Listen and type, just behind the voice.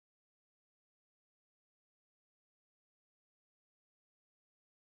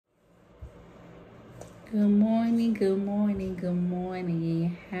Good morning, good morning, good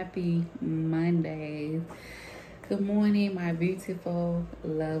morning. Happy Monday. Good morning, my beautiful,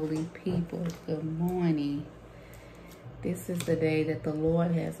 lovely people. Good morning. This is the day that the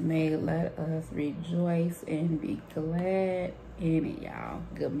Lord has made. Let us rejoice and be glad in it, y'all.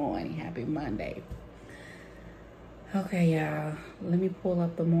 Good morning. Happy Monday. Okay, y'all. Let me pull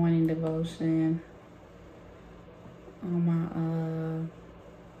up the morning devotion on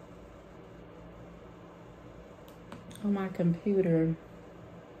my computer.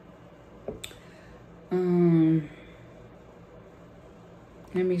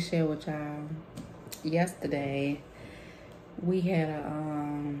 Let me share with y'all. Yesterday, we had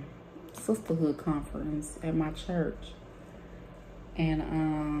a sisterhood conference at my church,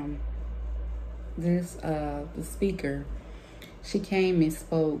 and the speaker, she came and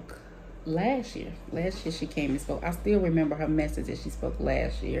spoke last year. Last year she came and spoke. I still remember her message that she spoke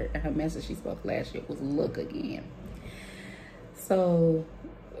last year, and her message she spoke last year was "Look Again." So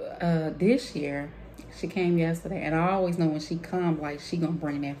this year she came yesterday, and I always know when she come, like, she gonna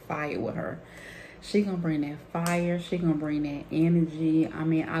bring that fire with her. She gonna bring that fire. She gonna bring that energy. I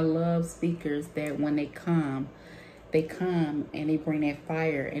mean, I love speakers that when they come and they bring that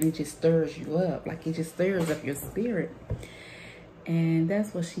fire, and it just stirs you up. Like, it just stirs up your spirit. And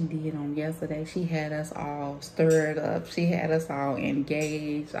that's what she did on yesterday. She had us all stirred up. She had us all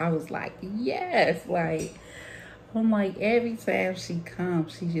engaged. I was like, yes. Like, I'm like, every time she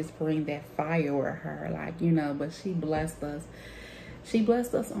comes, she just bring that fire with her. Like, but she blessed us. She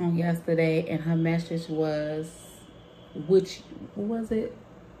blessed us on yesterday, and her message was, which, what was it?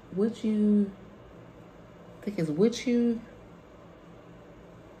 Would you, I think it's would you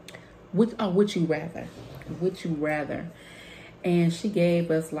rather? Would you rather? And she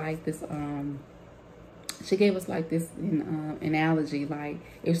gave us like this analogy. Like,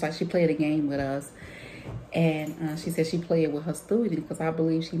 it was like she played a game with us, and she said she played it with her student, because I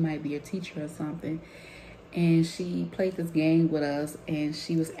believe she might be a teacher or something. And she played this game with us, and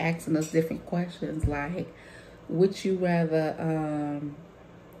she was asking us different questions, like, would you rather,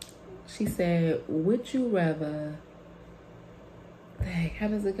 she said, would you rather, how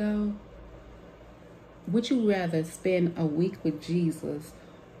does it go? Would you rather spend a week with Jesus,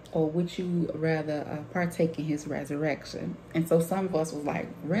 or would you rather partake in his resurrection? And so some of us was like,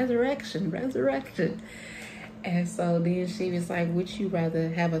 resurrection. And so then she was like, would you rather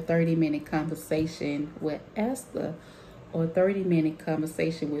have a 30-minute conversation with Esther, or a 30-minute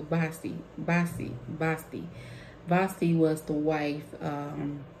conversation with Basti? Basti was the wife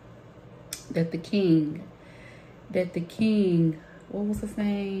that the king, what was his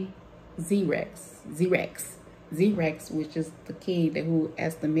name? Zerex, which is the king that who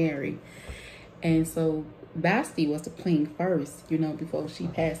Esther married. And so Basti was the queen first, before she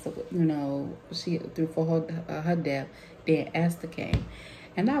passed away, she through for her death. Then Esther came.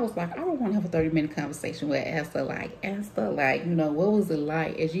 And I was like, I don't want to have a 30-minute conversation with Esther. Like, what was it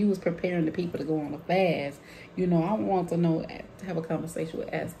like as you was preparing the people to go on a fast? I want to have a conversation with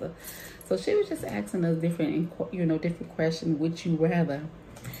Esther. So she was just asking us different questions. Would you rather?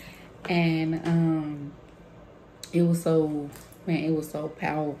 And it was so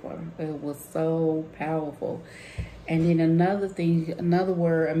powerful. It was so powerful. And then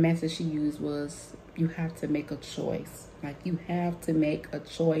a message she used was, you have to make a choice. Like, you have to make a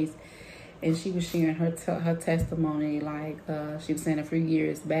choice. And she was sharing her testimony. Like, she was saying a few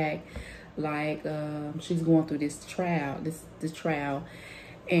years back, like, she's going through this trial,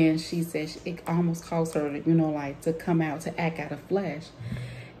 and she said it almost caused her, to come out, to act out of flesh.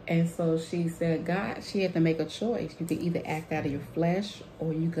 And so she said, she had to make a choice. You can either act out of your flesh,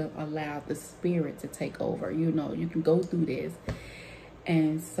 or you can allow the spirit to take over. You can go through this.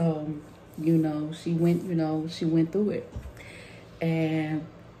 And so, she went through it. And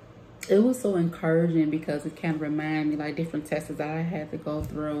it was so encouraging, because it kind of reminded me, like, different tests that I had to go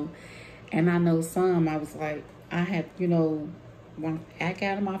through. And I know some, I was like, I had, want to act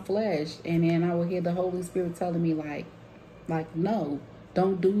out of my flesh. And then I would hear the Holy Spirit telling me, like, no,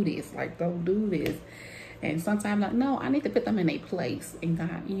 don't do this. Like, don't do this. And sometimes, like, no, I need to put them in a place. And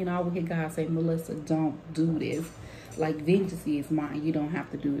God, I would hear God say, Melissa, don't do this. Like, vengeance is mine. You don't have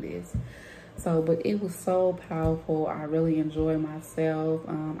to do this. So, but it was so powerful. I really enjoyed myself.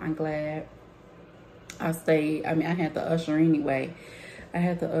 I'm glad I stayed. I mean, I had to usher anyway. I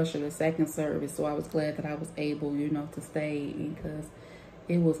had to usher the second service. So I was glad that I was able, to stay, because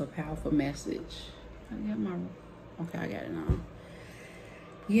it was a powerful message. I got it now.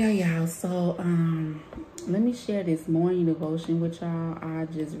 Yeah, y'all. So, let me share this morning devotion with y'all. I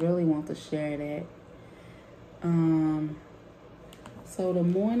just really want to share that. So the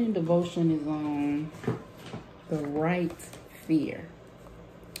morning devotion is on the right fear.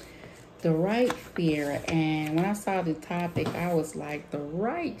 The right fear. And when I saw the topic, I was like, the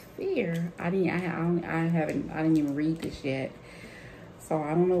right fear. I didn't even read this yet. So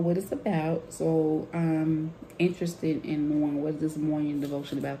I don't know what it's about. So I'm interested in knowing what this morning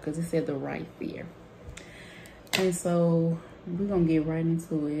devotion about, because it said the right fear. And so we're going to get right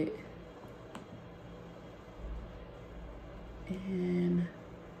into it. And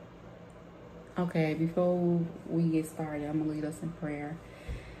okay, before we get started, I'm going to lead us in prayer.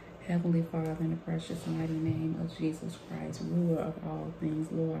 Heavenly Father, in the precious mighty name of Jesus Christ, ruler of all things,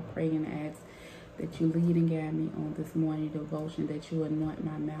 Lord, I pray and ask that you lead and guide me on this morning devotion, that you anoint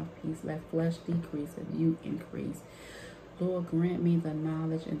my mouthpiece, let flesh decrease and you increase. Lord, grant me the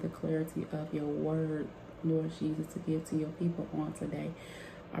knowledge and the clarity of your word, Lord Jesus, to give to your people on today.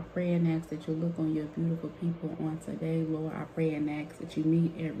 I pray and ask that you look on your beautiful people on today, Lord. I pray and ask that you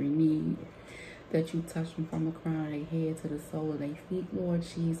meet every need, that you touch them from the crown of their head to the sole of their feet, Lord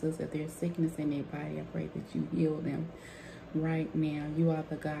Jesus. If there's sickness in their body, I pray that you heal them right now. You are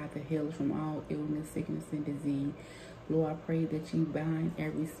the God that heals from all illness, sickness, and disease. Lord, I pray that you bind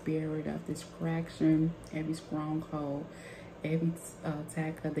every spirit of distraction, every stronghold, every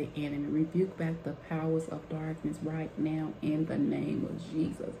attack of the enemy. Rebuke back the powers of darkness right now in the name of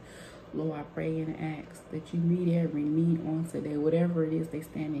Jesus. Lord, I pray and ask that you meet every need on today, whatever it is they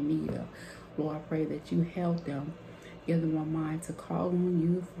stand in need of. Lord, I pray that you help them, give them a mind to call on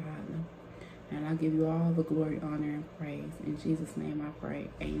you, Father. And I give you all the glory, honor, and praise. In Jesus' name I pray.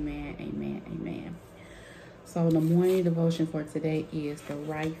 Amen, amen, amen. So the morning devotion for today is the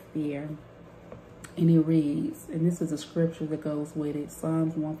right fear. And it reads, and this is a scripture that goes with it,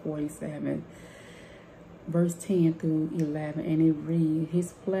 Psalms 147, verse 10 through 11. And it reads,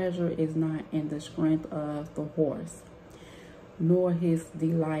 his pleasure is not in the strength of the horse, nor his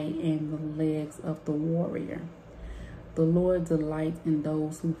delight in the legs of the warrior. The Lord delights in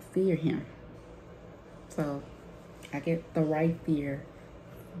those who fear him. So I get the right fear,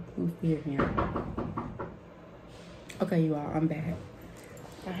 who fear him. Okay, you all, I'm back.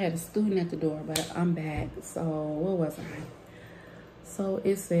 I had a student at the door, but I'm back. So what was I? So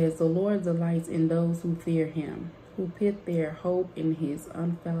it says, the Lord delights in those who fear him, who put their hope in his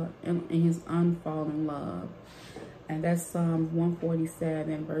unfallen love. And that's Psalms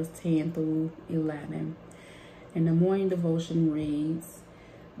 147, verse 10 through 11. And the morning devotion reads,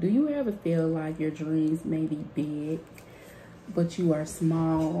 do you ever feel like your dreams may be big, but you are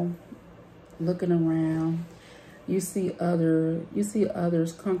small? Looking around, you see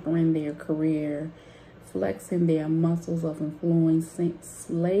others conquering their career, flexing their muscles of influence,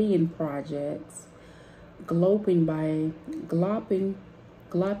 slaying projects, glopping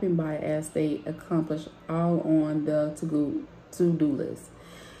by as they accomplish all on the to-do list.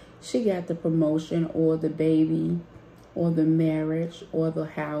 She got the promotion, or the baby, or the marriage, or the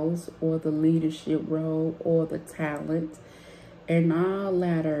house, or the leadership role, or the talent. In our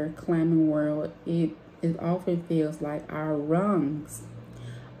latter climbing world, it often feels like our rungs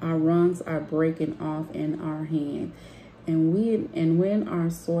are breaking off in our hand. And when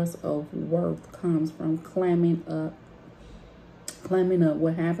our source of worth comes from climbing up,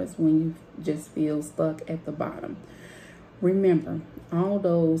 what happens when you just feel stuck at the bottom? Remember, all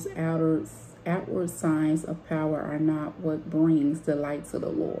those outward signs of power are not what brings delight to the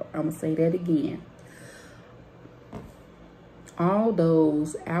Lord. I'm going to say that again. All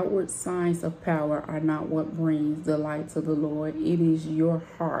those outward signs of power are not what brings delight to the Lord. It is your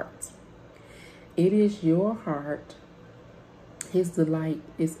heart. It is your heart. His delight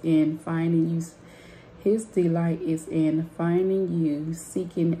is in finding you. His delight is in finding you,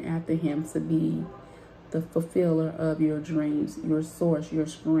 seeking after him to be the fulfiller of your dreams, your source, your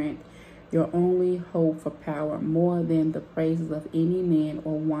strength, your only hope for power, more than the praises of any man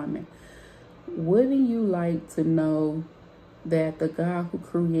or woman. Wouldn't you like to know that the God who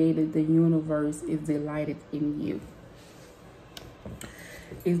created the universe is delighted in you?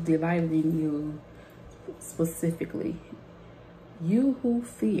 Is delighted in you specifically. You who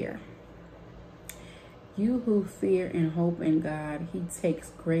fear and hope in God, he takes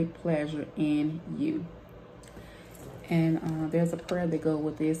great pleasure in you. And there's a prayer that goes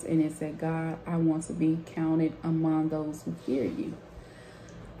with this, and it said, God, I want to be counted among those who fear you.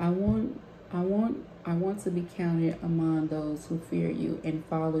 I want to be counted among those who fear you and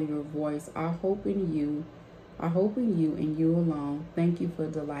follow your voice. I hope in you and you alone. Thank you for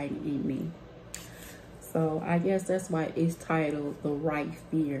delighting in me. So I guess that's why it's titled The Right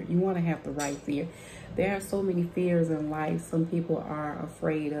Fear. You want to have the right fear. There are so many fears in life. Some people are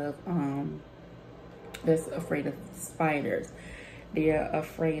afraid of spiders. they're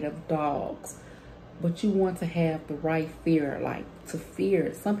afraid of dogs. But you want to have the right fear, like to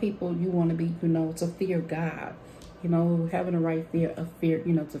fear. Some people, you want to be, to fear God. Having the right fear of fear,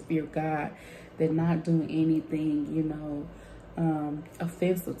 to fear God. They're not doing anything,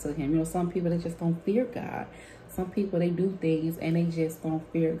 offensive to him. Some people, they just don't fear God. Some people, they do things and they just don't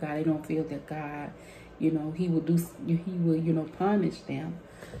fear God. They don't feel that God, he will punish them.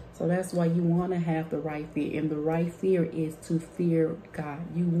 So that's why you want to have the right fear. And the right fear is to fear God.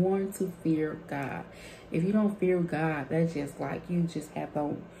 You want to fear God. If you don't fear God, that's just like you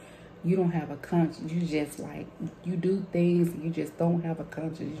don't have a conscience. You just like, you do things, you just don't have a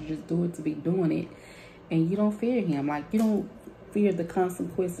conscience. You just do it to be doing it. And you don't fear him. Like, you don't fear the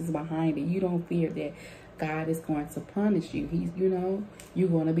consequences behind it. You don't fear that God is going to punish you. You're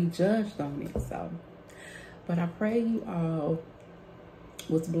going to be judged on it. So, but I pray you all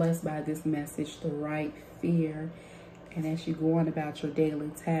was blessed by this message, the right fear. And as you go on about your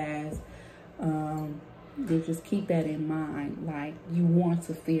daily tasks, you just keep that in mind. Like, you want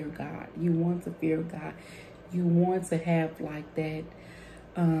to fear God. You want to fear God. You want to have like that.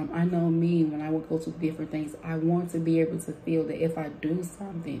 I know me, when I would go to different things, I want to be able to feel that if I do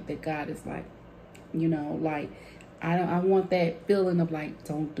something, that God is like, like, I want that feeling of like,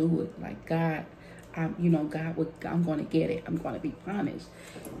 don't do it. Like, God, I'm going to get it. I'm going to be punished,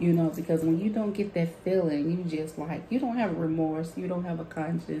 because when you don't get that feeling, you just like, you don't have remorse. You don't have a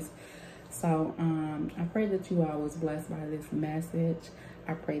conscience. So, I pray that you all was blessed by this message.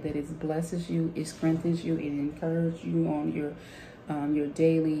 I pray that it blesses you, it strengthens you, it encourages you on your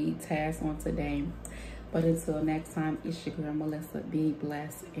daily tasks on today. But until next time, it's your girl Melissa. Be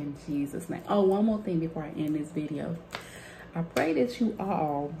blessed in Jesus' name. Oh, one more thing before I end this video. I pray that you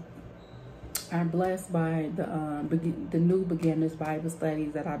all are blessed by the new beginners Bible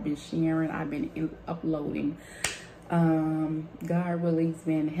studies that I've been sharing. I've been uploading. God really's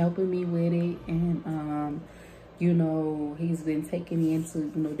been helping me with it, and he's been taking me into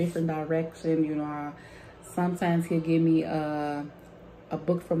different direction. Sometimes he'll give me a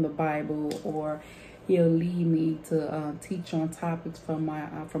book from the Bible, or he'll lead me to teach on topics from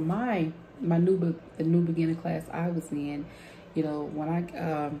the new beginner class I was in. When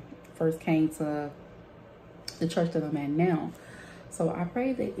I first came to the church that I'm at now. So I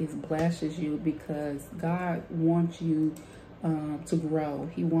pray that it blesses you, because God wants you to grow.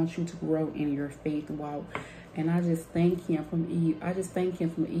 He wants you to grow in your faith walk. And I just thank him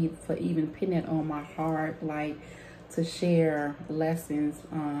for even putting that on my heart, like to share lessons,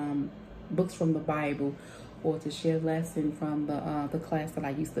 books from the Bible, or to share lessons from the class that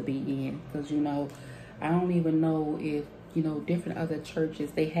I used to be in. Because I don't even know if different other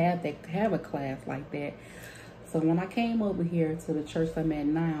churches, they have a class like that. So when I came over here to the church that I'm at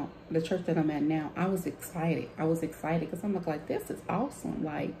now, I was excited. Because I'm like, this is awesome.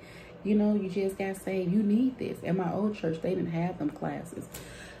 Like, you just got saved. You need this. In my old church, they didn't have them classes.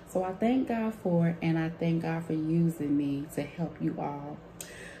 So I thank God for it, and I thank God for using me to help you all.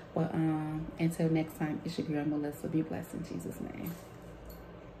 But until next time, it's your girl Melissa. Be blessed in Jesus' name.